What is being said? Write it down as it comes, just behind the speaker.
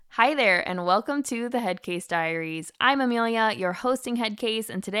Hi there, and welcome to the Headcase Diaries. I'm Amelia, your hosting Headcase,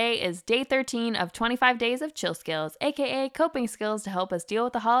 and today is day 13 of 25 days of chill skills, aka coping skills to help us deal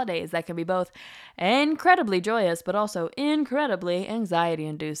with the holidays that can be both incredibly joyous but also incredibly anxiety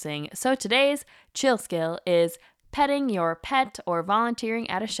inducing. So today's chill skill is petting your pet or volunteering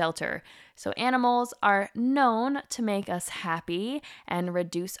at a shelter. So animals are known to make us happy and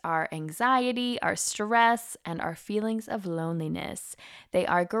reduce our anxiety, our stress, and our feelings of loneliness. They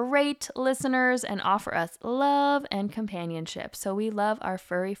are great listeners and offer us love and companionship, so we love our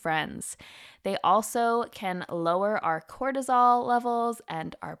furry friends. They also can lower our cortisol levels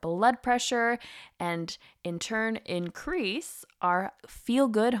and our blood pressure, and in turn increase our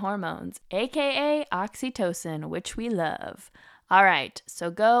feel-good hormones, aka oxytocin, which we love. All right, so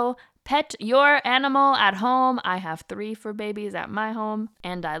go pet your animal at home. I have 3 fur babies at my home,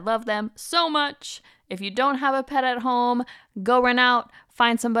 and I love them so much. If you don't have a pet at home, go run out,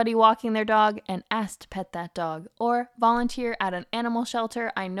 find somebody walking their dog, and ask to pet that dog. Or volunteer at an animal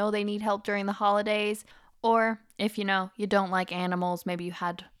shelter. I know they need help during the holidays. Or if you don't like animals, maybe you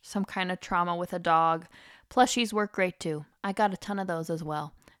had some kind of trauma with a dog, plushies work great too. I got a ton of those as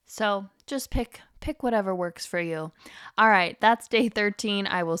well. So just pick whatever works for you. All right, that's day 13.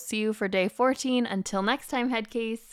 I will see you for day 14. Until next time, Headcase.